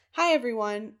Hi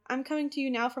everyone, I'm coming to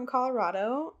you now from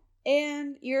Colorado,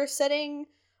 and you're sitting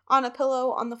on a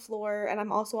pillow on the floor, and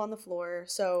I'm also on the floor,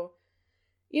 so,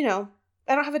 I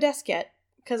don't have a desk yet,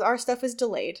 because our stuff is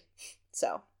delayed,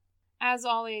 so. As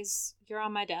always, you're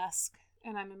on my desk,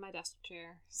 and I'm in my desk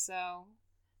chair, so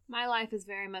my life is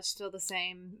very much still the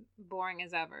same, boring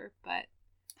as ever, but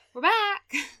we're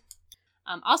back!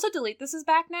 Also, Delete This is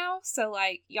back now, so,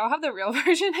 y'all have the real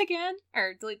version again,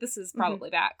 or Delete This is probably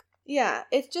back. Yeah,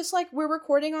 it's just we're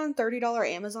recording on $30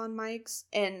 Amazon mics,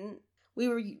 and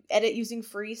we edit using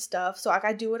free stuff, so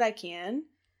I do what I can,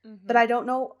 but I don't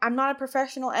know, I'm not a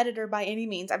professional editor by any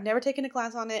means. I've never taken a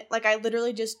class on it. I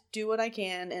literally just do what I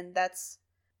can, and that's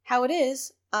how it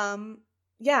is.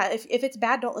 Yeah, if it's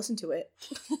bad, don't listen to it.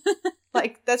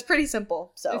 That's pretty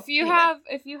simple. So if you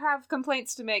have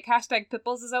complaints to make, hashtag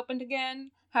Pipples is opened again.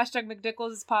 Hashtag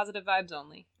McDickles is positive vibes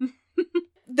only.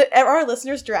 Our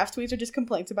listeners' draft tweets are just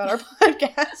complaints about our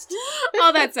podcast.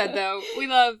 All that said, though, we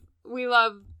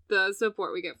love the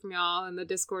support we get from y'all, and the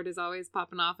Discord is always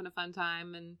popping off in a fun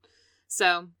time, and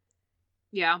so,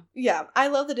 yeah. Yeah, I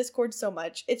love the Discord so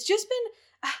much. It's just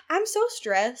been, I'm so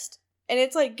stressed, and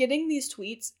it's getting these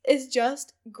tweets is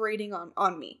just grating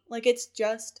on me. It's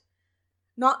just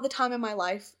not the time in my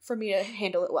life for me to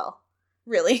handle it well.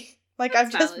 Really. I'm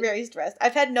just very stressed.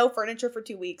 I've had no furniture for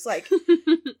 2 weeks.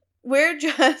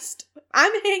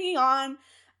 I'm hanging on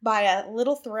by a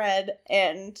little thread,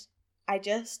 and I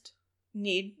just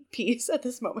need peace at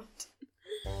this moment.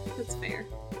 That's fair.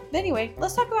 Anyway,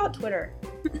 let's talk about Twitter.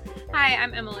 Hi,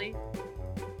 I'm Emily.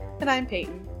 And I'm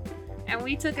Peyton. And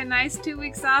we took a nice 2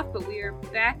 weeks off, but we are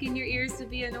back in your ears to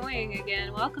be annoying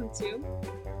again. Welcome to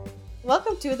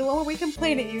the one where we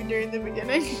complain at you during the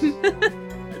beginning.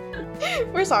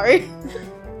 We're sorry.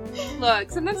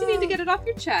 Look, sometimes you need to get it off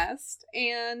your chest,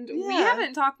 and we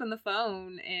haven't talked on the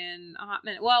phone in a hot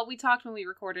minute. Well, we talked when we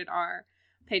recorded our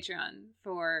Patreon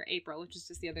for April, which was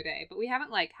just the other day, but we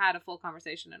haven't had a full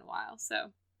conversation in a while,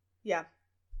 so. Yeah.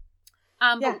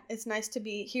 It's nice to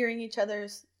be hearing each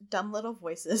other's dumb little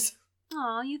voices.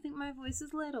 Aw, you think my voice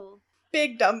is little.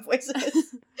 Big dumb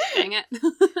voices. Dang it.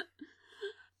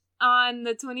 On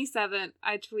the 27th,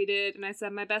 I tweeted and I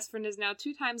said, my best friend is now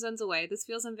 2 time zones away. This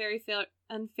feels unfair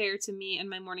to me and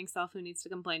my morning self who needs to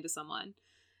complain to someone.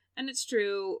 And it's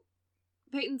true.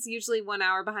 Peyton's usually 1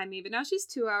 hour behind me, but now she's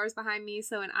 2 hours behind me.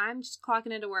 So when I'm just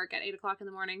clocking into work at 8 o'clock in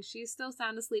the morning, she's still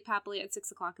sound asleep happily at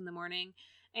 6 o'clock in the morning.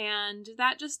 And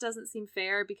that just doesn't seem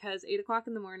fair because 8 o'clock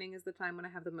in the morning is the time when I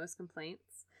have the most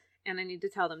complaints. And I need to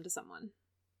tell them to someone.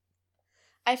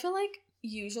 I feel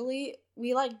usually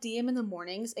we DM in the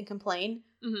mornings and complain,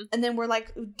 and then we're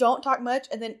don't talk much,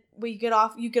 and then you get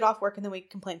off work, and then we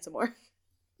complain some more.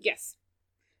 Yes.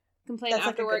 Complain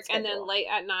after work, and then late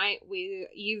at night we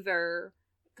either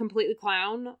completely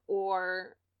clown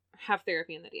or have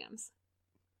therapy in the DMs.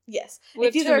 Yes.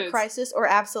 It's either a crisis or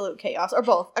absolute chaos, or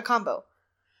both, a combo.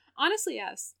 Honestly,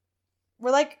 yes.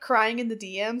 We're crying in the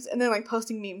DMs and then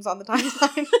posting memes on the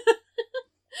timeline.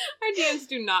 Our DMs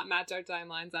do not match our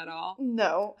timelines at all.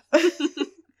 No.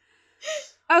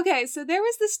 Okay, so there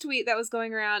was this tweet that was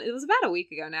going around. It was about a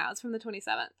week ago now. It's from the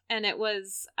 27th. And it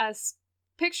was a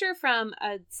picture from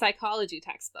a psychology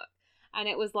textbook. And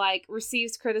it was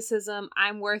receives criticism,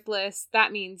 I'm worthless.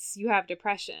 That means you have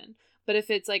depression. But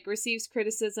if it's receives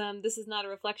criticism, this is not a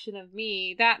reflection of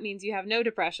me. That means you have no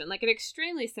depression. An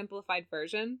extremely simplified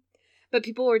version. But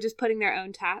people were just putting their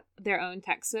own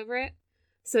text over it.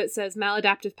 So it says,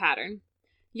 maladaptive pattern.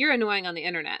 You're annoying on the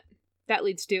internet. That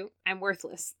leads to, I'm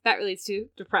worthless. That leads to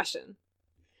depression.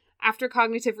 After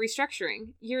cognitive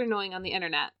restructuring, you're annoying on the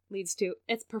internet. Leads to,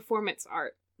 it's performance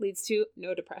art. Leads to,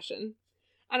 no depression.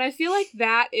 And I feel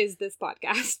that is this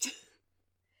podcast.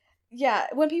 Yeah,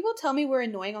 when people tell me we're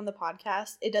annoying on the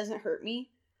podcast, it doesn't hurt me.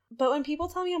 But when people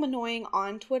tell me I'm annoying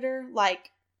on Twitter,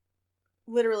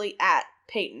 literally at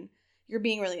Peyton, you're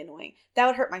being really annoying, that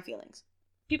would hurt my feelings.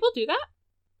 People do that?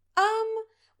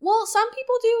 Well, some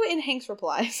people do in Hank's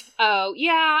replies. Oh,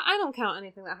 yeah, I don't count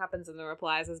anything that happens in the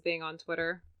replies as being on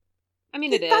Twitter. I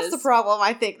mean, it is. That's the problem,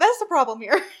 I think. That's the problem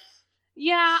here.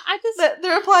 Yeah, I just... The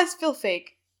replies feel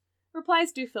fake.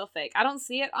 Replies do feel fake. I don't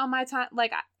see it on my time.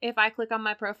 If I click on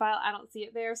my profile, I don't see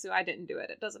it there, so I didn't do it.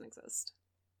 It doesn't exist.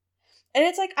 And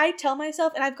it's I tell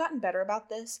myself, and I've gotten better about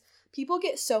this, people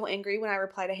get so angry when I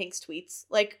reply to Hank's tweets,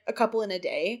 a couple in a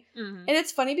day. Mm-hmm. And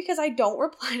it's funny because I don't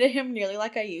reply to him nearly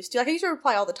like I used to. I used to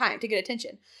reply all the time to get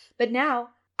attention. But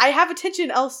now, I have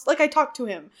attention else, I talk to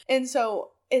him. And so,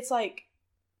 it's I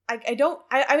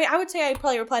would say I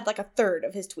probably replied a third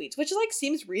of his tweets, which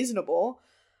seems reasonable.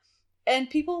 And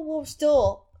people will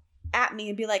still at me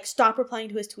and be stop replying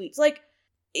to his tweets.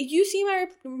 you see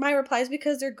my replies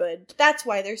because they're good. That's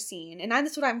why they're seen. And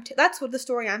that's what the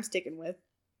story I'm sticking with.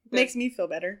 Makes me feel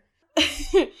better.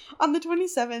 On the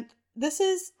 27th, this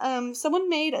is, someone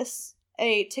made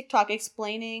a TikTok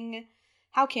explaining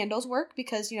how candles work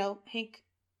because, Hank,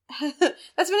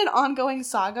 that's been an ongoing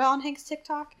saga on Hank's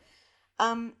TikTok.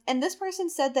 And this person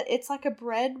said that it's like a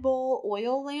bread bowl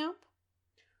oil lamp,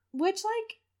 which,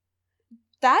 like,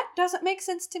 that doesn't make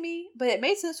sense to me, but it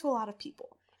made sense to a lot of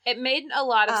people. It made a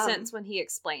lot of sense when he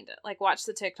explained it. Like, watch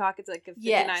the TikTok. It's like a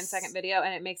 59-second video,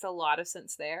 and it makes a lot of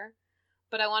sense there.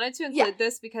 But I wanted to include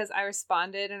this because I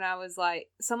responded, and I was like,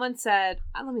 someone said,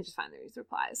 let me just find these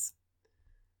replies.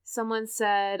 Someone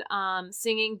said,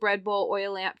 singing Bread Bowl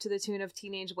Oil Lamp to the tune of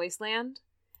Teenage Wasteland.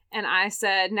 And I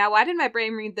said, now why did my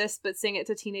brain read this but sing it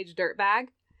to Teenage Dirtbag?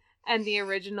 And the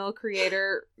original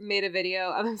creator made a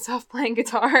video of himself playing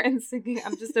guitar and singing,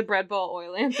 I'm just a bread bowl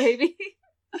oil lamp baby.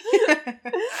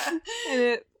 And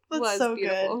it was so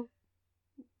beautiful.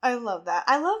 Good. I love that.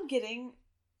 I love getting,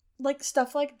 like,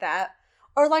 stuff like that.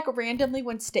 Or, like, randomly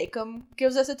when Steakum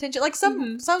gives us attention. Like,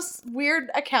 some weird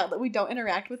account that we don't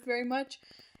interact with very much.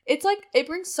 It's, like, it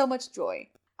brings so much joy.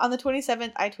 On the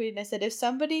 27th, I tweeted and I said, if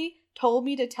somebody told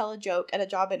me to tell a joke at a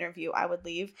job interview, I would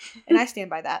leave. And I stand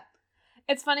by that.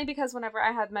 It's funny because whenever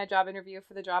I had my job interview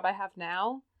for the job I have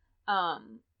now,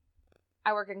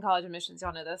 I work in college admissions,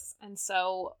 y'all know this. And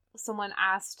so someone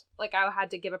asked, like, I had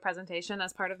to give a presentation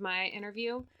as part of my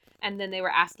interview. And then they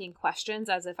were asking questions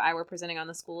as if I were presenting on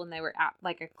the school and they were at,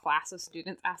 like, a class of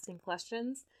students asking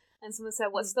questions. And someone said,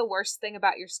 what's the worst thing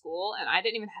about your school? And I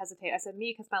didn't even hesitate. I said,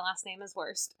 me, because my last name is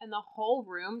Worst. And the whole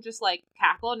room just, like,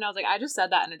 cackled. And I was like, I just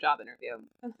said that in a job interview.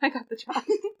 And I got the job.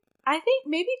 I think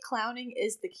maybe clowning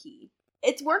is the key.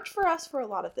 It's worked for us for a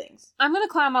lot of things. I'm going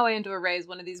to clown my way into a raise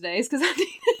one of these days, because I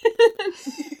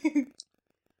need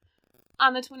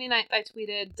On the 29th, I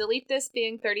tweeted, delete this,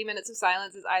 being 30 minutes of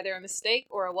silence is either a mistake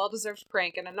or a well-deserved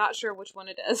prank, and I'm not sure which one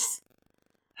it is.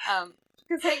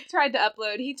 Because Hank tried to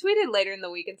upload. He tweeted later in the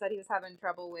week and said he was having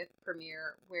trouble with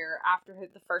Premiere, where after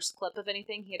the first clip of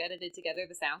anything, he had edited together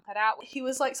the sound cutout. He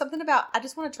was like, something about, I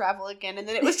just want to travel again, and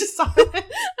then it was just silent. And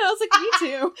I was like, me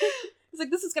too. He's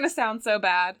like, this is going to sound so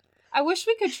bad. I wish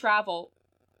we could travel.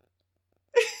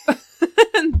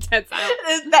 Dead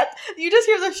silent. That you just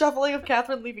hear the shuffling of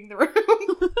Catherine leaving the room.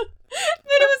 Then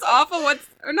it was awful.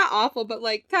 Or not awful, but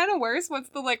like kind of worse. Once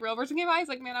the like real version came out, he's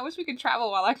like, "Man, I wish we could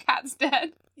travel while our cat's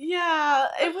dead." Yeah,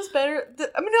 it was better.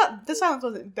 The silence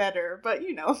wasn't better, but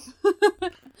you know.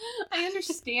 I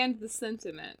understand the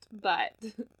sentiment, but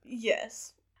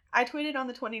yes. I tweeted on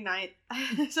the 29th,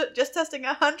 so just testing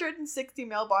 160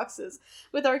 mailboxes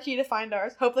with our key to find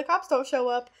ours. Hope the cops don't show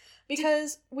up,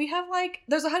 because we have, like,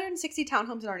 there's 160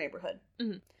 townhomes in our neighborhood.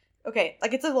 Mm-hmm. Okay,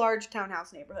 like, it's a large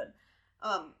townhouse neighborhood.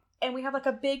 And we have, like,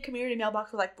 a big community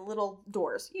mailbox with, like, the little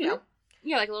doors, you know.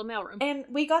 Yeah, like a little mailroom. And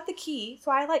we got the key,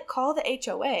 so I, like, called the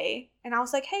HOA, and I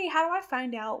was like, hey, how do I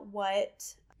find out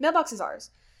what mailbox is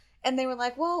ours? And they were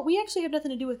like, well, we actually have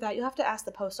nothing to do with that. You'll have to ask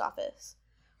the post office.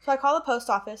 So I call the post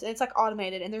office, and it's, like,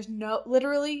 automated, and there's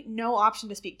literally no option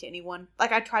to speak to anyone.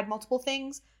 Like, I tried multiple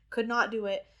things, could not do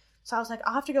it. So I was like,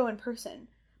 I'll have to go in person.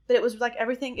 But it was, like,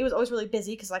 it was always really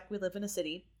busy, because, like, we live in a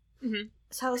city. Mm-hmm.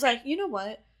 So I was like, you know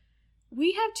what?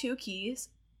 We have 2 keys.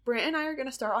 Brent and I are going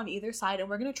to start on either side, and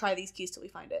we're going to try these keys till we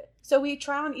find it. So we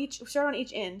start on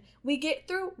each end. We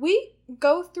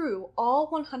go through all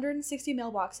 160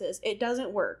 mailboxes. It doesn't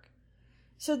work.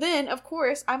 So then, of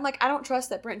course, I'm like, I don't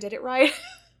trust that Brent did it right.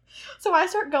 So I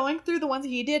start going through the ones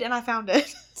he did, and I found it.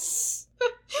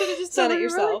 Should have just done it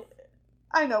yourself.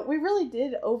 I know. We really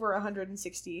did over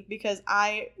 160, because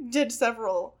I did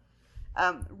several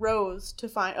rows to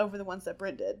find over the ones that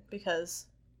Brent did, because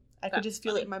I could just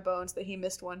feel it in my bones that he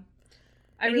missed one.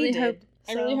 I really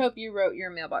hope you wrote your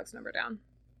mailbox number down.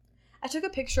 I took a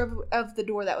picture of the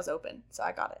door that was open, so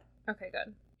I got it. Okay,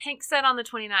 good. Hank said on the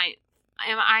 29th,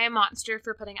 am I a monster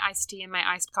for putting iced tea in my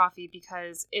iced coffee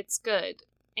because it's good?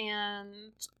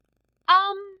 And,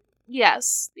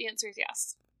 yes. The answer is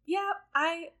yes. Yeah,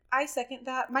 I second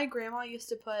that. My grandma used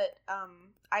to put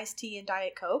iced tea in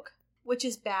Diet Coke, which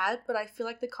is bad, but I feel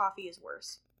like the coffee is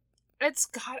worse. It's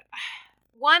got...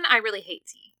 One, I really hate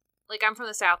tea. Like, I'm from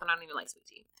the South, and I don't even like sweet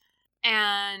tea.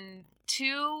 And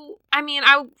 2, I mean,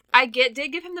 I did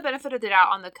give him the benefit of the doubt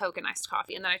on the Coke and iced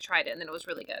coffee, and then I tried it, and then it was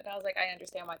really good. I was like, I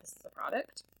understand why this is a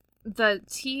product. The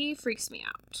tea freaks me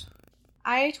out.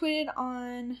 I tweeted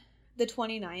on the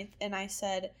 29th, and I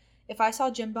said, if I saw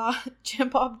Jim Bob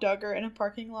Duggar in a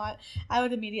parking lot, I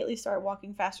would immediately start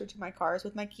walking faster to my cars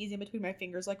with my keys in between my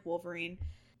fingers like Wolverine.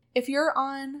 If you're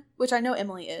on, which I know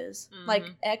Emily is, like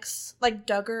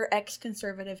Duggar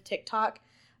ex-conservative TikTok,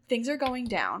 things are going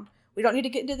down. We don't need to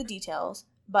get into the details,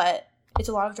 but it's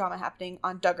a lot of drama happening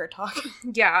on Duggar Talk.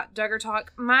 Yeah, Duggar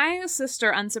Talk. My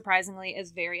sister, unsurprisingly,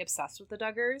 is very obsessed with the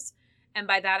Duggars. And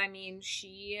by that, I mean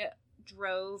she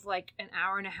drove like an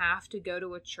hour and a half to go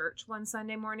to a church one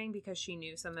Sunday morning because she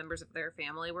knew some members of their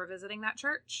family were visiting that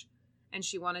church. And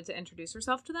she wanted to introduce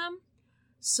herself to them.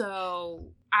 So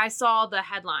I saw the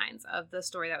headlines of the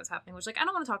story that was happening, which like I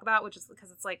don't want to talk about, which is because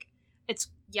it's like, it's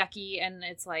yucky and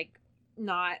it's like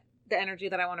not the energy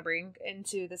that I want to bring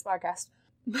into this podcast.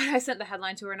 But I sent the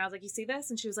headline to her and I was like, you see this?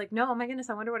 And she was like, no, oh my goodness,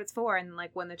 I wonder what it's for. And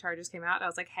like when the charges came out, I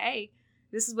was like, hey,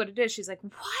 this is what it is. She's like,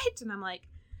 what? And I'm like,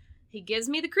 he gives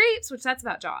me the creeps, which that's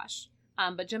about Josh.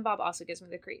 But Jim Bob also gives me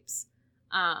the creeps.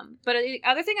 But the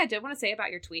other thing I did want to say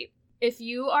about your tweet, if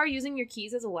you are using your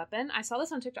keys as a weapon, I saw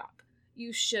this on TikTok.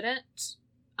 You shouldn't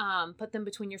put them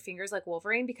between your fingers like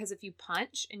Wolverine, because if you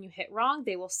punch and you hit wrong,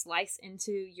 they will slice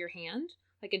into your hand,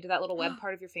 like into that little web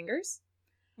part of your fingers.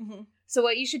 Mm-hmm. So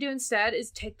what you should do instead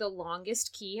is take the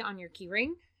longest key on your key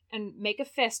ring and make a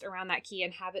fist around that key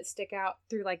and have it stick out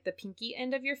through like the pinky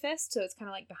end of your fist, so it's kind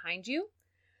of like behind you.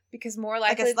 Because more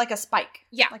likely... Like a spike.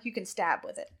 Yeah. Like you can stab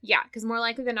with it. Yeah, because more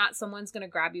likely than not, someone's going to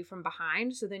grab you from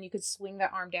behind, so then you could swing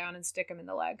that arm down and stick him in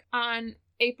the leg. On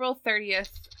April 30th,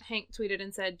 Hank tweeted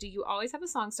and said, do you always have a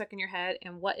song stuck in your head,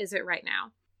 and what is it right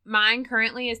now? Mine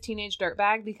currently is Teenage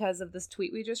Dirtbag because of this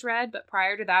tweet we just read, but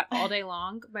prior to that, all day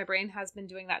long, my brain has been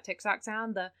doing that TikTok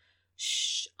sound, the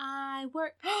shh, I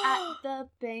work at the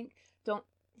bank, don't,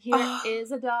 here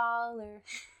is $1.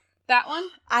 That one?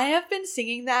 I have been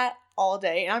singing that all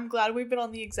day, and I'm glad we've been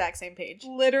on the exact same page.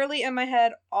 Literally in my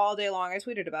head all day long. I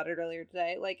tweeted about it earlier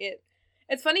today. Like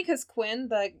it's funny because Quinn,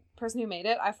 the person who made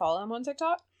it, I follow him on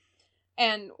TikTok,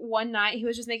 and one night he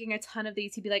was just making a ton of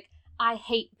these. He'd be like, I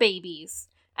hate babies.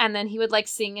 And then he would like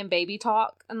sing in baby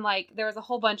talk, and like there was a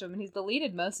whole bunch of them, and he's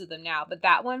deleted most of them now, but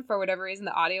that one, for whatever reason,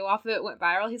 the audio off of it went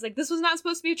viral. He's like, this was not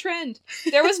supposed to be a trend.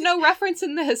 There was no reference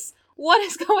in this. What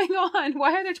is going on?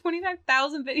 Why are there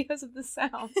 25,000 videos of this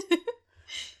sound?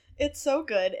 It's so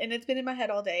good, and it's been in my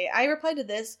head all day. I replied to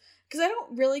this because I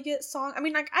don't really get song. I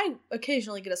mean, like, I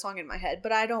occasionally get a song in my head,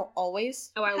 but I don't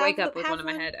always. Oh, I wake up with one in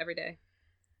my head every day.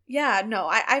 Yeah, no,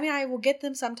 I mean, I will get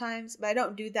them sometimes, but I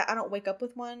don't do that. I don't wake up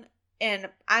with one, and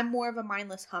I'm more of a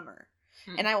mindless hummer.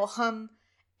 And I will hum,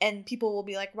 and people will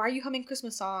be like, why are you humming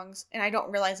Christmas songs? And I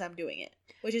don't realize I'm doing it,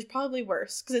 which is probably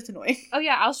worse because it's annoying. Oh,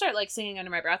 yeah, I'll start, like, singing under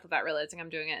my breath without realizing I'm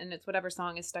doing it, and it's whatever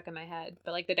song is stuck in my head.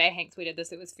 But, like, the day Hank tweeted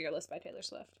this, it was Fearless by Taylor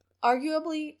Swift.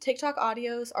 Arguably, TikTok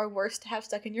audios are worse to have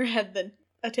stuck in your head than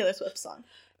a Taylor Swift song.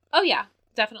 Oh, yeah,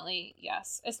 definitely,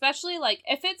 yes. Especially, like,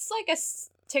 if it's, like, a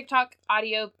TikTok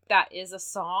audio that is a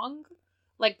song,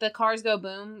 like, the Cars Go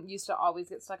Boom used to always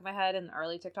get stuck in my head in the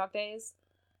early TikTok days.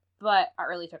 But, our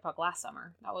early TikTok last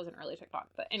summer. That wasn't early TikTok,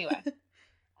 but anyway.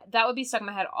 That would be stuck in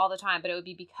my head all the time, but it would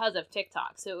be because of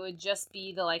TikTok. So it would just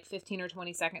be the, like, 15 or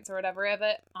 20 seconds or whatever of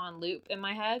it on loop in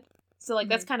my head. So, like,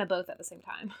 that's kind of both at the same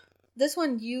time. This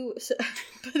one you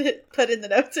put in the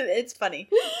notes. It's funny.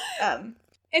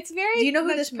 It's very. Do you know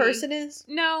who this person is?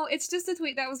 No, it's just a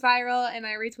tweet that was viral, and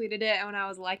I retweeted it. And when I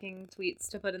was liking tweets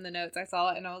to put in the notes, I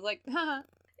saw it, and I was like, haha.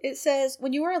 It says,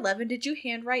 when you were 11, did you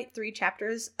handwrite 3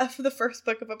 chapters of the first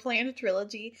book of a planned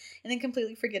trilogy and then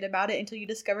completely forget about it until you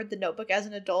discovered the notebook as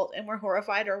an adult and were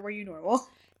horrified, or were you normal?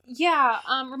 Yeah.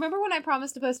 Remember when I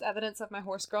promised to post evidence of my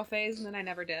horse girl phase and then I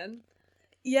never did?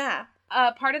 Yeah.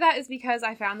 Part of that is because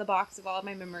I found the box of all of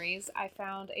my memories. I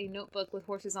found a notebook with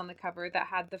horses on the cover that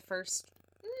had the first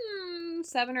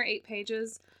 7 or 8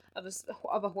 pages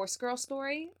of a horse girl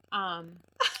story.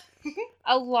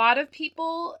 A lot of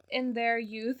people in their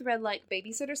youth read, like,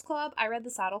 Babysitter's Club. I read The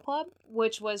Saddle Club,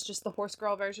 which was just the horse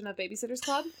girl version of Babysitter's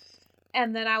Club.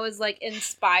 And then I was, like,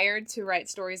 inspired to write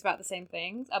stories about the same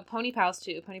things. Pony Pals,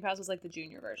 too. Pony Pals was, like, the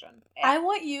junior version. I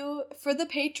want you, for the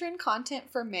patron content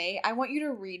for May, I want you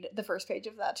to read the first page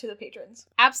of that to the patrons.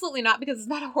 Absolutely not, because it's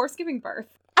about a horse giving birth.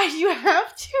 You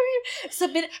have to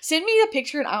send me a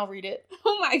picture and I'll read it.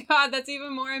 Oh my god, that's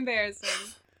even more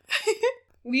embarrassing.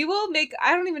 We will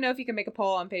I don't even know if you can make a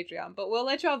poll on Patreon, but we'll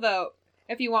let y'all vote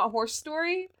if you want Horse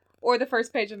Story or the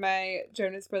first page of my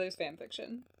Jonas Brothers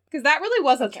fanfiction. Because that really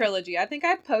was a trilogy. I think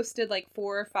I posted, like,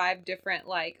 4 or 5 different,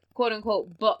 like,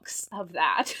 quote-unquote books of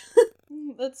that.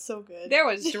 That's so good. There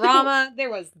was drama. There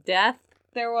was death.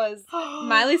 There was...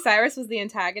 Miley Cyrus was the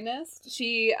antagonist.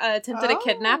 She attempted a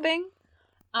kidnapping.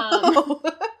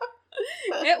 It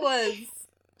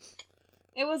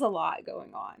was a lot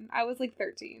going on. I was, like,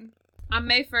 13. On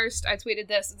May 1st, I tweeted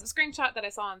this. It's a screenshot that I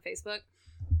saw on Facebook.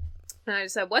 And I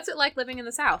just said, what's it like living in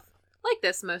the South? Like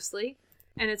this, mostly.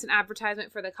 And it's an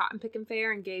advertisement for the Cotton Picking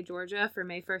Fair in Gay, Georgia for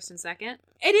May 1st and 2nd.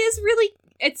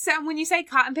 it's when you say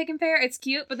cotton picking fair, it's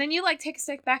cute, but then you like take a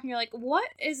step back and you're like, why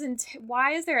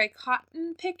is there a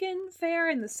cotton picking fair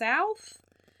in the South?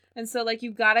 And so like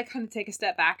you've got to kind of take a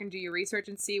step back and do your research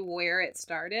and see where it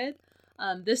started.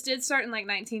 This did start in like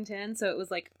 1910, so it was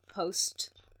like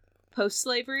post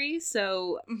slavery.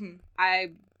 So I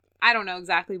don't know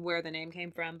exactly where the name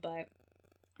came from, but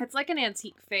it's like an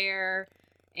antique fair,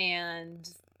 and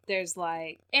there's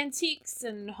like antiques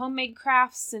and homemade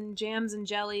crafts and jams and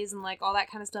jellies and like all that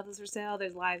kind of stuff is for sale.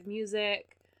 There's live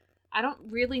music. I don't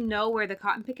really know where the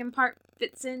cotton picking part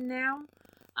fits in now.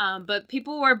 But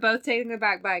people were both taken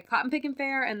aback by cotton picking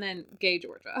fair and then Gay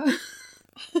Georgia.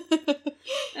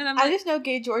 And I'm like, I just know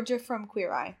Gay Georgia from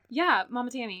Queer Eye. Yeah,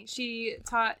 Mama Tammy. She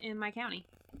taught in my county.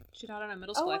 She taught in a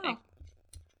middle school, I think.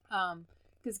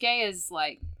 Because Gay is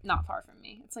like not far from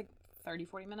me. It's like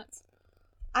 30-40 minutes.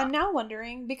 I'm now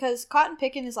wondering, because cotton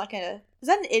picking is like is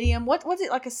that an idiom? What's it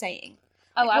like a saying?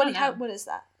 Oh, like, I don't know. What is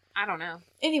that? I don't know.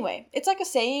 Anyway, it's like a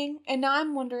saying, and now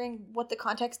I'm wondering what the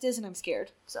context is, and I'm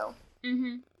scared. So.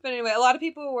 Mm-hmm. But anyway, a lot of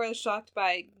people were shocked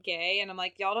by Gay, and I'm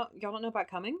like, y'all don't know about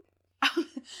Coming?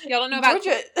 Y'all don't know about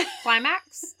Georgia.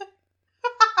 Climax?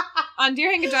 On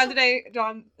Dear Hank and John today,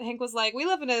 Hank was like, we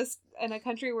live in a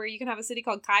country where you can have a city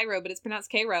called Cairo, but it's pronounced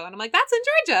Cairo. And I'm like, that's in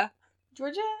Georgia.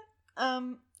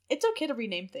 Georgia? It's okay to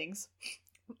rename things.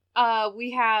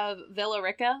 We have Villa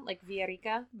Rica, like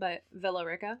Villarica, but Villa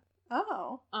Rica.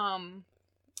 Oh.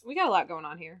 We got a lot going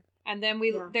on here. And then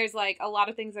there's like a lot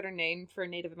of things that are named for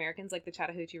Native Americans, like the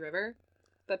Chattahoochee River.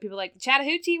 But people are like, the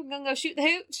Chattahoochee, we're gonna go shoot the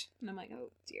hooch. And I'm like,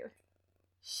 oh dear.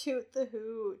 Shoot the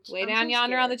hooch. Way down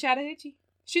yonder on the Chattahoochee.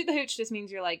 Shoot the hooch just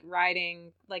means you're like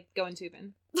riding, like going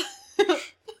tubing. I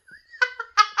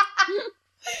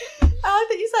like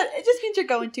that you said it just means you're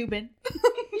going tubing.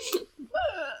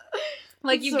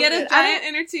 Like you get a giant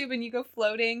inner tube and you go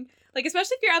floating. Like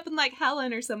especially if you're up in like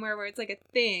Helen or somewhere where it's like a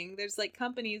thing. There's like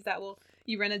companies that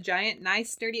you rent a giant,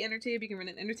 nice, sturdy inner tube. You can rent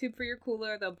an inner tube for your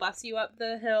cooler. They'll bus you up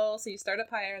the hill. So you start up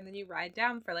higher and then you ride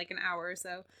down for like an hour or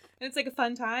so. And it's like a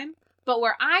fun time. But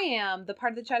where I am, the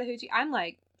part of the Chattahoochee, I'm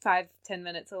like 5-10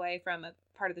 minutes away from a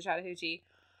part of the Chattahoochee.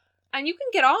 And you can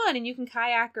get on and you can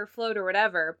kayak or float or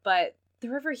whatever. But the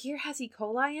river here has E.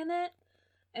 coli in it.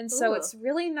 And so it's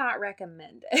really not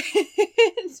recommended.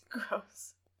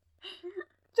 Gross.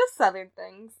 Just southern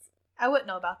things. I wouldn't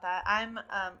know about that. I'm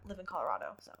live in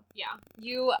Colorado, so. Yeah.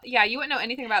 You wouldn't know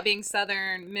anything about being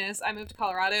southern, miss. I moved to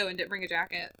Colorado and didn't bring a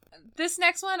jacket. This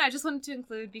next one I just wanted to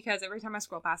include because every time I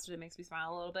scroll past it, it makes me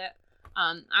smile a little bit.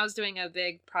 I was doing a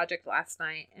big project last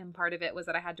night, and part of it was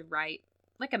that I had to write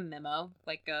like a memo,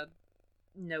 like a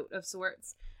note of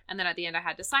sorts. And then at the end, I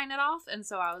had to sign it off. And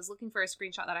so I was looking for a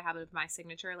screenshot that I have of my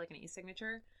signature, like an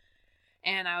e-signature.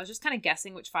 And I was just kind of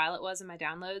guessing which file it was in my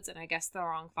downloads. And I guessed the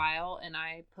wrong file. And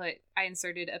I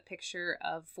inserted a picture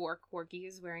of 4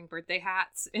 corgis wearing birthday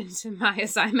hats into my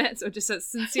assignment. So it just says,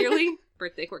 sincerely,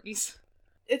 birthday corgis.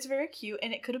 It's very cute.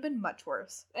 And it could have been much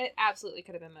worse. It absolutely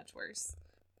could have been much worse.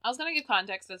 I was going to give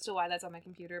context as to why that's on my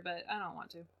computer, but I don't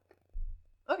want to.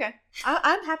 Okay.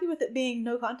 I'm happy with it being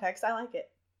no context. I like it.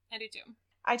 I do too.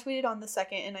 I tweeted on the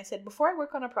 2nd and I said, before I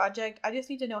work on a project, I just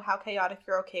need to know how chaotic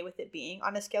you're okay with it being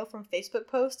on a scale from Facebook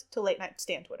post to late night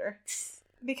stan Twitter.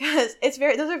 Because those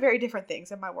are very different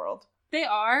things in my world. They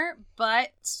are,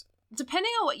 but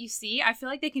depending on what you see, I feel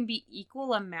like they can be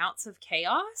equal amounts of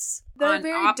chaos on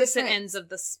opposite ends of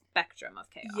the spectrum of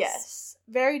chaos. Yes.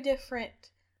 Very different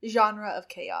genre of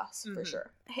chaos, for sure.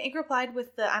 Hank replied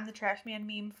with the I'm the trash man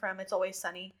meme from It's Always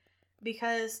Sunny,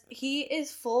 because he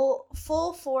is full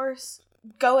force,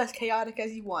 go as chaotic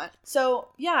as you want. So,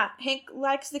 yeah, Hank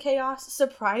likes the chaos.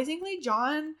 Surprisingly,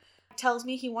 John tells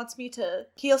me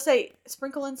he'll say,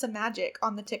 sprinkle in some magic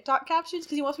on the TikTok captions,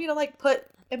 because he wants me to, like, put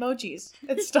emojis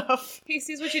and stuff. He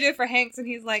sees what you do for Hanks, and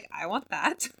he's like, I want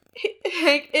that.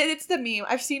 Hank, it's the meme.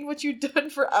 I've seen what you've done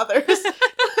for others.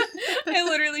 I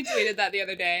literally tweeted that the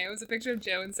other day. It was a picture of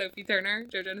Joe Jonas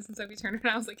and Sophie Turner, and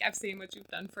I was like, I've seen what you've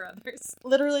done for others.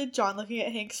 Literally, John looking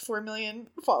at Hank's 4 million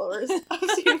followers.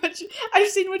 I've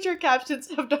seen what your captions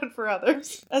have done for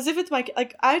others. As if it's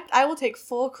I will take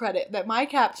full credit that my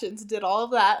captions did all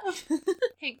of that.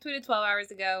 Hank tweeted 12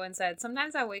 hours ago and said,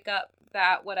 sometimes I wake up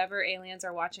that whatever aliens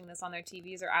are watching this on their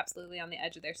TVs are absolutely on the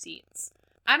edge of their seats.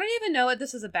 I don't even know what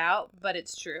this is about, but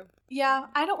it's true. Yeah,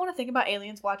 I don't want to think about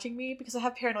aliens watching me because I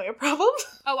have paranoia problems.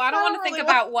 Oh, I don't want to think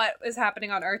about what is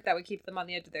happening on Earth that would keep them on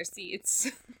the edge of their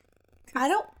seats.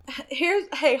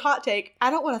 Hey, hot take. I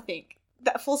don't want to think.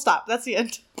 That full stop. That's the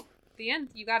end. The end.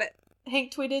 You got it.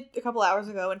 Hank tweeted a couple hours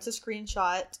ago, and it's a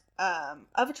screenshot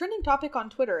of a trending topic on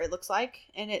Twitter, it looks like,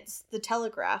 and it's The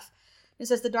Telegraph. It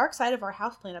says, the dark side of our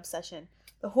houseplant obsession.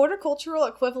 The horticultural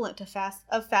equivalent to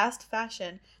fast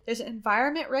fashion. There's an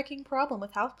environment-wrecking problem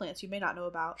with houseplants you may not know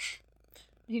about.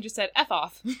 He just said, F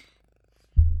off.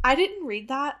 I didn't read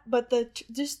that, but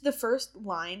just the first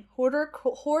line,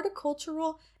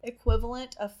 horticultural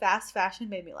equivalent of fast fashion,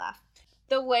 made me laugh.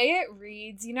 The way it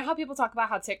reads, you know how people talk about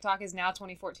how TikTok is now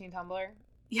 2014 Tumblr?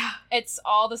 Yeah. It's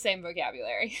all the same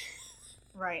vocabulary.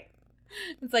 Right.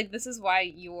 It's like, this is why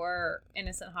your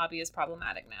innocent hobby is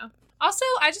problematic now. Also,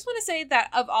 I just want to say that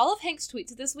of all of Hank's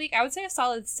tweets this week, I would say a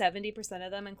solid 70%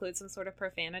 of them include some sort of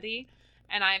profanity.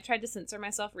 And I've tried to censor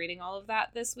myself reading all of that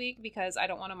this week because I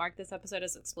don't want to mark this episode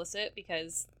as explicit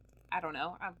because, I don't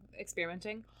know, I'm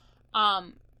experimenting.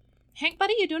 Hank,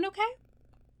 buddy, you doing okay?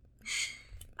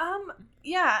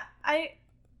 Yeah,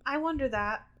 I wonder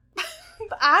that.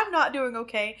 But I'm not doing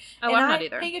okay. Oh, and I'm not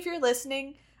either. Hank, if you're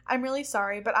listening, I'm really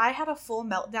sorry, but I had a full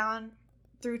meltdown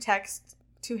through text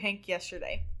to Hank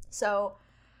yesterday. So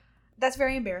that's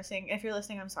very embarrassing. If you're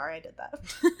listening, I'm sorry I did that.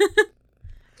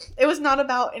 It was not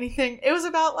about anything. It was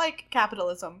about, like,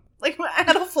 capitalism. Like, I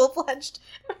had a full-fledged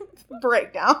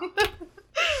breakdown.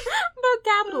 About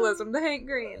capitalism, the Hank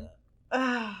Green.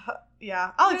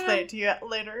 Yeah, I'll explain it to you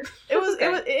later.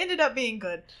 It ended up being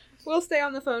good. We'll stay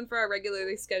on the phone for our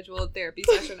regularly scheduled therapy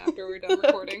session after we're done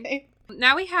recording. Okay.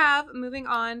 Now we have, moving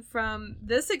on from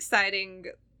this exciting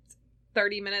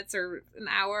 30 minutes or an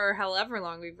hour or however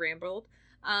long we've rambled,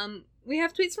 we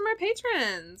have tweets from our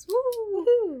patrons. Woo!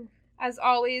 Woohoo! As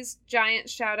always, giant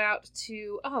shout out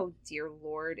to, oh dear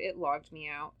lord, it logged me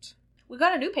out. We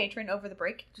got a new patron over the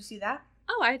break. Did you see that?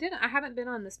 Oh, I didn't. I haven't been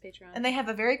on this Patreon. And they have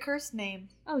a very cursed name.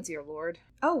 Oh dear lord.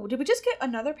 Oh, did we just get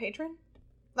another patron?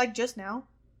 Like just now?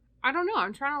 I don't know.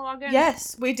 I'm trying to log in.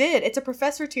 Yes, we did. It's a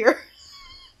professor tier.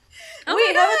 Oh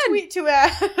we have a tweet to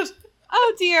add.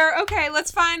 Oh dear. Okay,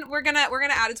 let's find. We're gonna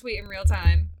add a tweet in real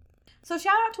time. So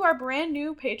shout out to our brand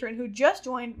new patron who just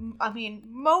joined.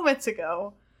 Moments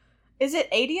ago. Is it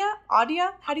Adia?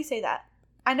 Adia? How do you say that?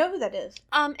 I know who that is.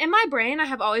 In my brain, I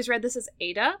have always read this as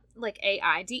Ada, like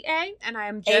A-I-D-A, and I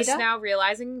am just now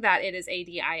realizing that it is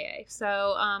A-D-I-A.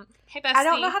 So, hey, bestie. I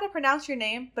don't know how to pronounce your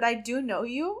name, but I do know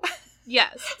you.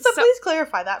 Yes. So please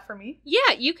clarify that for me.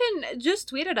 Yeah, you can just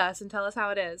tweet at us and tell us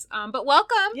how it is. But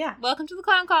welcome. Yeah. Welcome to the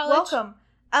Clown College. Welcome.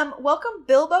 Welcome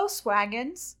Bilbo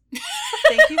Swaggins.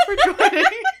 Thank you for joining.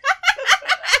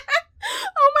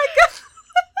 Oh my god.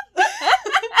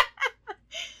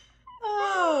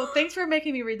 Oh, thanks for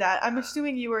making me read that. I'm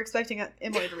assuming you were expecting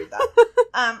Emily to read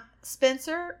that.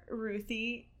 Spencer,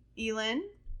 Ruthie, Elin,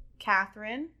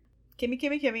 Catherine,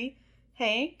 Kimmy,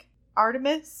 Hank,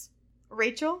 Artemis,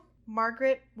 Rachel,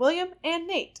 Margaret, William, and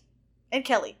Nate. And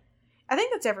Kelly. I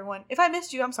think that's everyone. If I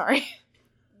missed you, I'm sorry.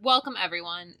 Welcome,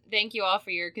 everyone. Thank you all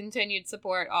for your continued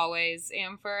support always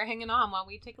and for hanging on while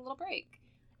we take a little break.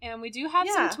 And we do have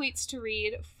some tweets to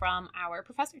read from our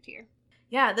professor tier.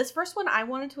 Yeah, this first one I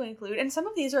wanted to include, and some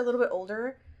of these are a little bit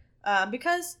older,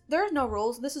 because there are no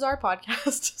rules. This is our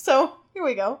podcast, so here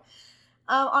we go.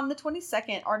 On the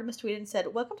 22nd, Artemis tweeted and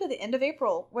said, "Welcome to the end of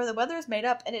April, where the weather is made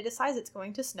up and it decides it's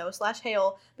going to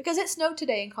snow/hail, because it snowed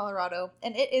today in Colorado,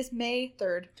 and it is May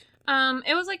 3rd.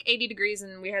 It was like 80 degrees,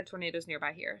 and we had tornadoes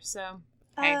nearby here, so,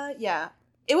 hey. Yeah.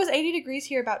 It was 80 degrees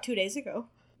here about 2 days ago,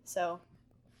 so.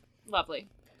 Lovely.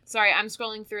 Sorry, I'm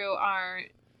scrolling through our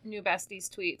new besties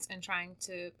tweets and trying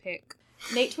to pick.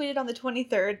 Nate tweeted on the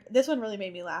 23rd. This one really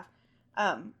made me laugh.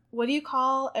 What do you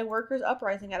call a workers'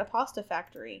 uprising at a pasta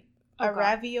factory? A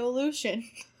raviolution.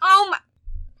 Oh my.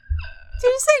 Did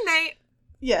you say Nate?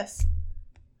 Yes.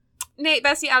 Nate,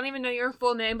 bestie, I don't even know your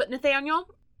full name, but Nathaniel?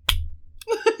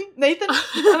 Nathan?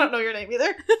 I don't know your name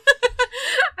either.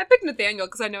 I picked Nathaniel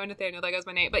because I know Nathaniel. That goes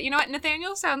by Nate. But you know what?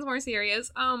 Nathaniel sounds more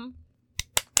serious. A+.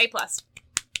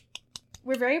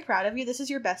 We're very proud of you. This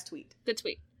is your best tweet. Good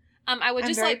tweet. I'm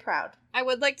very proud. I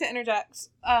would like to interject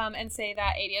and say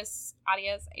that Adias.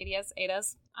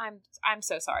 I'm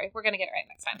so sorry. We're gonna get it right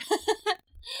next time.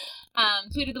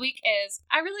 Tweet of the week is,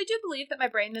 I really do believe that my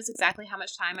brain knows exactly how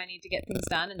much time I need to get things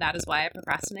done, and that is why I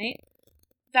procrastinate.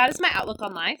 That is my outlook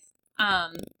on life.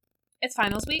 It's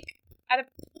finals week. I had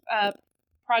a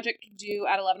project due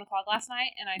at 11 o'clock last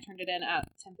night, and I turned it in at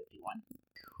 10:51.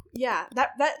 Yeah,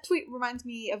 that tweet reminds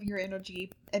me of your energy.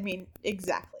 I mean,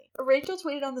 exactly. Rachel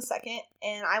tweeted on the 2nd,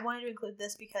 and I wanted to include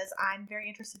this because I'm very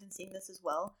interested in seeing this as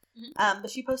well. Mm-hmm.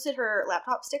 But she posted her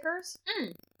laptop stickers,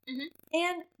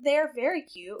 and they're very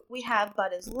cute. We have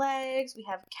Butta's legs, we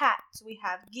have cats, we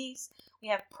have geese, we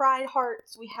have pride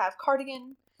hearts, we have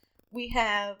cardigan, we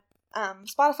have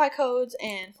Spotify codes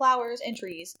and flowers and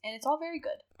trees, and it's all very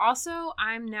good. Also,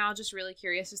 I'm now just really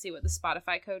curious to see what the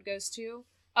Spotify code goes to.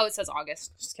 Oh, it says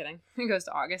August. Just kidding. It goes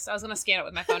to August. I was going to scan it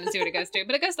with my phone and see what it goes to,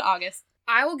 but it goes to August.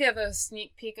 I will give a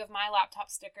sneak peek of my laptop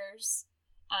stickers.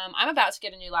 I'm about to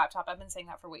get a new laptop. I've been saying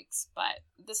that for weeks, but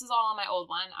this is all on my old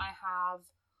one. I have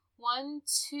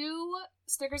 2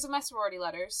 stickers of my sorority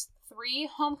letters, 3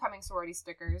 homecoming sorority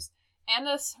stickers, and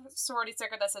a sorority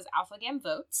sticker that says Alpha Gam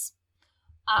Votes.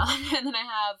 And then I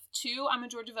have 2 I'm a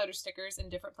Georgia Voter stickers in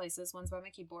different places. One's by my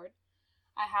keyboard.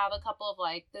 I have a couple of,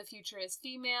 like, the future is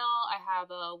female. I have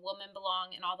a woman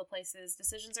belong in all the places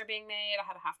decisions are being made. I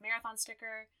have a half marathon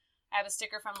sticker. I have a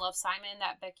sticker from Love Simon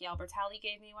that Becky Albertalli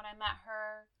gave me when I met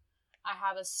her. I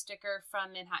have a sticker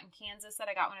from Manhattan, Kansas that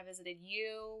I got when I visited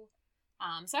you.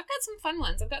 So I've got some fun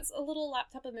ones. I've got a little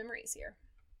laptop of memories here.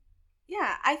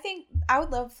 Yeah, I think I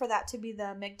would love for that to be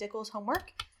the McDickles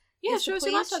homework. Yeah, show us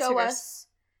your laptop stickers.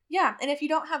 Yeah, and if you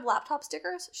don't have laptop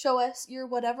stickers, show us your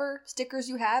whatever stickers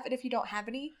you have, and if you don't have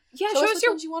any, show us which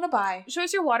ones you want to buy. Show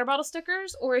us your water bottle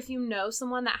stickers, or if you know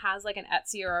someone that has, like, an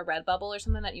Etsy or a Redbubble or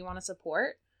something that you want to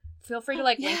support, feel free to,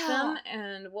 like, link them,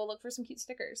 and we'll look for some cute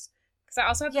stickers. Because I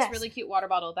also have this really cute water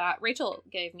bottle that Rachel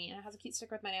gave me, and it has a cute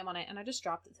sticker with my name on it, and I just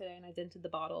dropped it today, and I dented the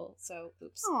bottle, so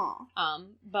oops. Aww.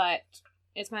 But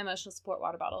it's my emotional support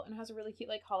water bottle, and it has a really cute,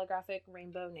 like, holographic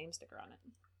rainbow name sticker on it.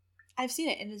 I've seen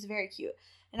it, and it's very cute.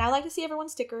 And I like to see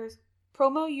everyone's stickers.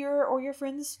 Promo your or your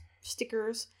friends'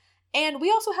 stickers. And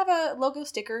we also have a logo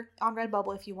sticker on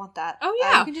Redbubble if you want that. Oh,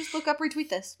 yeah. You can just look up, retweet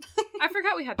this. I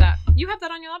forgot we had that. You have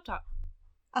that on your laptop.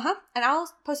 Uh-huh. And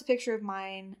I'll post a picture of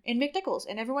mine in McNichols,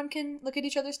 and everyone can look at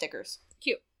each other's stickers.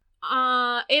 Cute.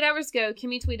 8 hours ago,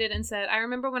 Kimmy tweeted and said, I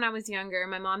remember when I was younger,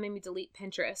 my mom made me delete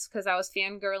Pinterest because I was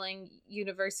in fangirling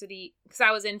university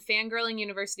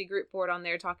group board on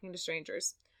there talking to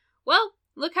strangers. Well,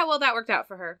 look how well that worked out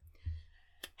for her.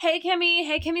 Hey, Kimmy.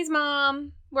 Hey, Kimmy's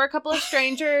mom. We're a couple of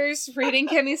strangers reading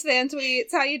Kimmy's fan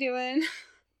tweets. How you doing?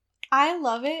 I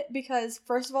love it because,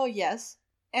 first of all, yes.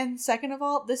 And second of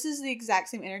all, this is the exact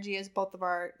same energy as both of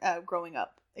our growing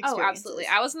up experiences. Oh, absolutely.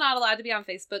 I was not allowed to be on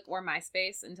Facebook or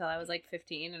MySpace until I was like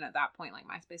 15. And at that point, like,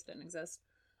 MySpace didn't exist.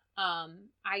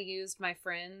 I used my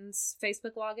friends'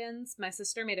 Facebook logins. My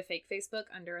sister made a fake Facebook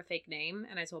under a fake name,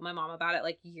 and I told my mom about it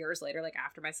like years later, like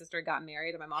after my sister got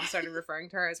married, and my mom started referring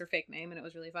to her as her fake name, and it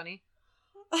was really funny.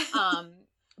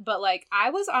 But like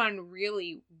I was on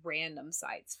really random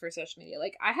sites for social media.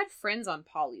 Like I had friends on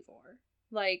Polyvore.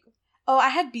 Like, oh, I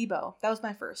had Bebo. That was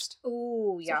my first.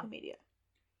 Oh, yeah. Social media.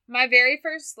 My very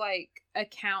first like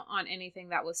account on anything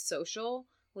that was social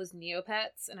was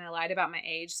Neopets, and I lied about my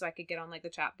age so I could get on like the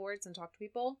chat boards and talk to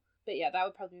people. But yeah, that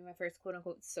would probably be my first quote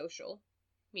unquote social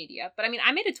media. But I mean,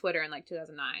 I made a Twitter in like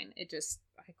 2009.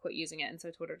 I quit using it, and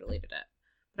so Twitter deleted it.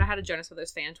 But I had a Jonas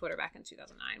Brothers fan Twitter back in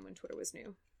 2009 when Twitter was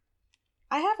new.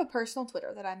 I have a personal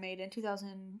Twitter that I made in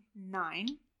 2009,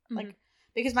 like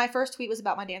because my first tweet was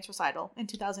about my dance recital in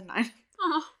 2009.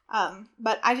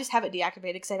 But I just have it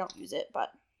deactivated because I don't use it. But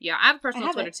yeah, I have a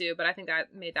personal Twitter too, but I think I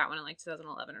made that one in like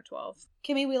 2011 or 12.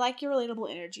 Kimmy, we like your relatable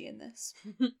energy in this.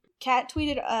 Kat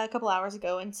tweeted a couple hours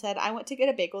ago and said, I went to get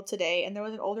a bagel today, and there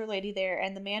was an older lady there,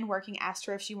 and the man working asked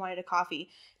her if she wanted a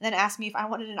coffee, and then asked me if I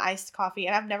wanted an iced coffee,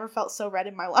 and I've never felt so red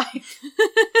in my life.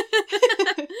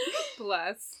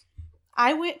 Bless.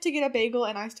 I went to get a bagel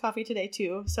and iced coffee today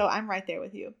too, so I'm right there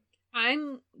with you.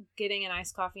 I'm getting an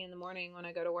iced coffee in the morning when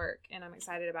I go to work, and I'm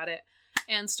excited about it.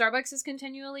 And Starbucks is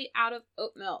continually out of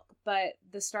oat milk, but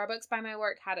the Starbucks by my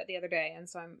work had it the other day, and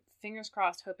so I'm fingers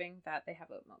crossed hoping that they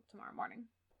have oat milk tomorrow morning.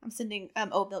 I'm sending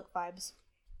oat milk vibes.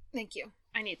 Thank you.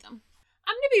 I need them.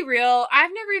 I'm gonna be real.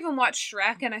 I've never even watched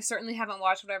Shrek, and I certainly haven't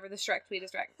watched whatever the Shrek tweet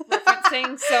is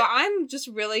referencing, so I'm just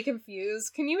really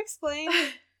confused. Can you explain?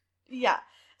 Yeah.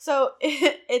 So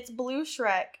it's Blue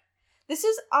Shrek. This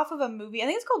is off of a movie. I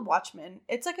think it's called Watchmen.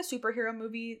 It's like a superhero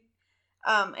movie.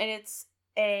 And it's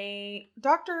a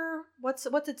doctor. What's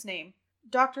its name?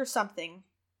 Doctor something.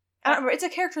 I don't remember. It's a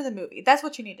character in the movie. That's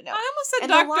what you need to know. I almost said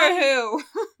Doctor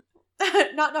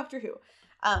Who. Not Doctor Who.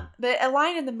 But a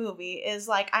line in the movie is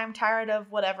like, I'm tired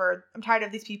of whatever. I'm tired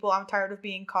of these people. I'm tired of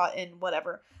being caught in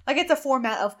whatever. Like it's a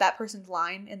format of that person's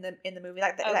line in the movie,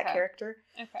 like that character.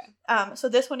 Okay. So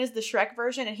this one is the Shrek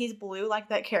version, and he's blue like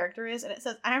that character is, and it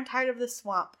says, I'm tired of this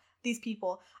swamp, these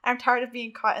people. I'm tired of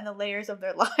being caught in the layers of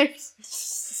their lives.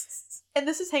 And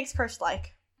this is Hank's cursed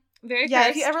like. Very yeah, cursed.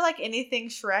 if you ever like anything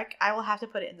Shrek, I will have to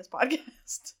put it in this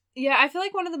podcast. Yeah, I feel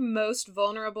like one of the most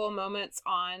vulnerable moments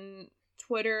on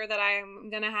Twitter that I'm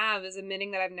gonna have is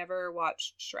admitting that I've never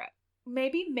watched Shrek.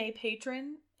 Maybe May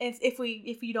Patron,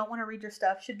 if you don't want to read your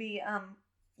stuff, should be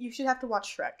you should have to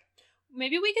watch Shrek.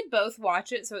 Maybe we could both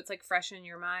watch it so it's like fresh in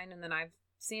your mind, and then I've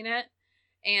seen it,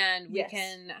 and we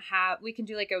can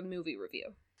do like a movie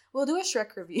review. We'll do a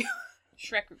Shrek review.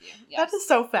 Shrek review. Yes. That is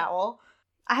so foul.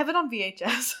 I have it on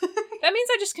VHS. That means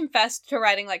I just confessed to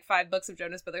writing like 5 books of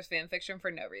Jonas Brothers fanfiction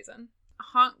for no reason.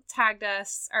 Honk tagged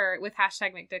us, or with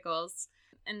hashtag McDickles,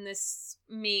 in this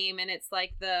meme, and it's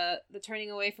like the turning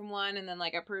away from one and then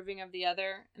like approving of the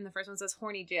other. And the first one says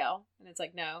horny jail, and it's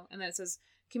like no. And then it says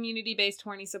community-based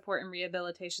horny support and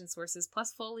rehabilitation sources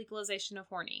plus full legalization of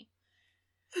horny.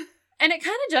 And it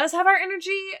kind of does have our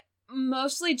energy,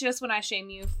 mostly just when I shame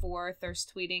you for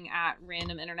thirst tweeting at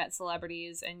random internet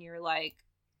celebrities and you're like,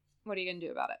 what are you going to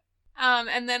do about it?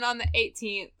 And then on the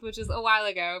 18th, which is a while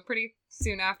ago, pretty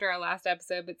soon after our last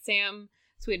episode, but Sam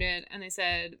tweeted and they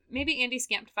said, maybe Andy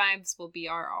Scamped vibes will be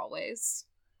our always.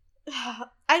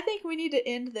 I think we need to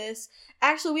end this.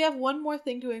 Actually, we have one more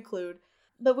thing to include,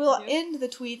 but we'll end the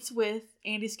tweets with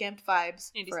Andy Scamped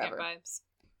vibes forever. Scamped vibes.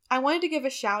 I wanted to give a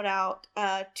shout out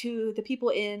to the people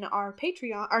in our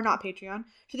Patreon, or not Patreon,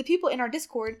 to the people in our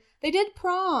Discord. They did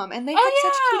prom, and they had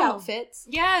such cute outfits.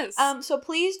 Yes. So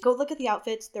please go look at the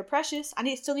outfits. They're precious.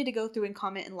 I still need to go through and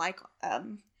comment and like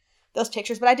those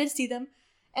pictures, but I did see them,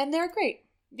 and they're great.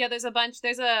 Yeah, there's a bunch.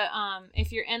 There's a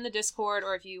if you're in the Discord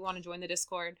or if you want to join the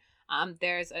Discord,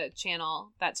 there's a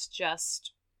channel that's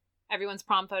just everyone's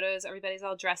prom photos. Everybody's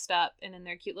all dressed up and in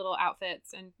their cute little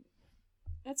outfits, and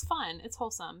it's fun. It's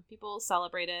wholesome. People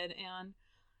celebrated, and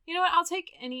you know what? I'll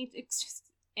take any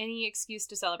excuse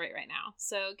to celebrate right now.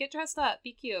 So get dressed up.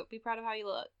 Be cute. Be proud of how you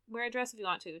look. Wear a dress if you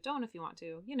want to. Don't if you want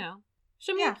to. You know.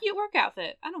 Show me a cute work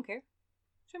outfit. I don't care.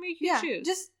 Show me your cute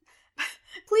shoes.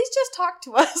 Please just talk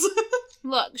to us.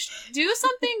 Look, do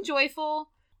something joyful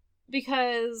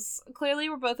because clearly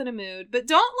we're both in a mood. But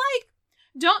don't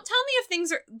tell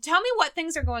me what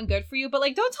things are going good for you, but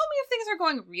like don't tell me if things are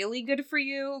going really good for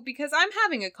you because I'm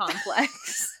having a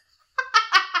complex.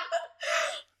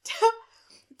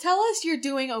 Tell us you're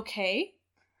doing okay,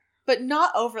 but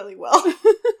not overly well.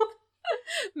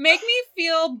 Make me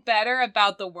feel better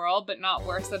about the world, but not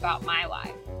worse about my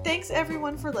life. Thanks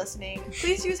everyone for listening.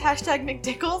 Please use hashtag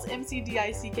McDickles,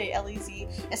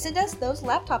 MCDICKLEZ, and send us those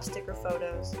laptop sticker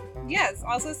photos. Yes,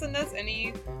 also send us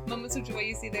any moments of joy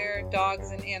you see there,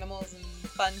 dogs and animals and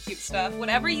fun, cute stuff.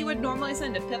 Whatever you would normally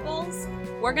send to Pipples,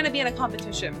 we're going to be in a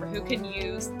competition for who can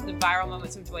use the viral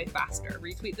moments of joy faster.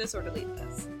 Retweet this or delete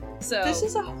this. So this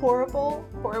is a horrible,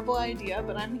 horrible idea,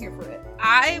 but I'm here for it.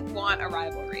 I want a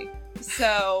rivalry.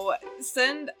 So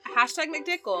send hashtag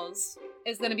McDickles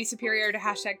is going to be superior to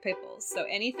hashtag Pipples. So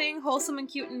anything wholesome and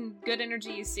cute and good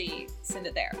energy you see, send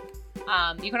it there.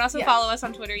 You can also follow us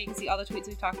on Twitter. You can see all the tweets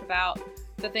we've talked about.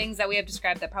 The things that we have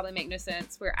described that probably make no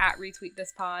sense. We're at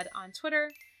RetweetThisPod on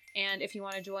Twitter. And if you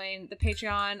want to join the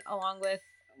Patreon along with,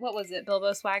 what was it,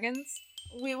 Bilbo Swaggins?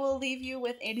 We will leave you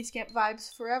with Andy Scamp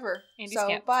vibes forever. Andy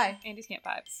Scamp. Bye. Andy Scamp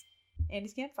vibes. Andy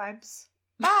Scamp vibes.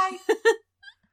 Bye.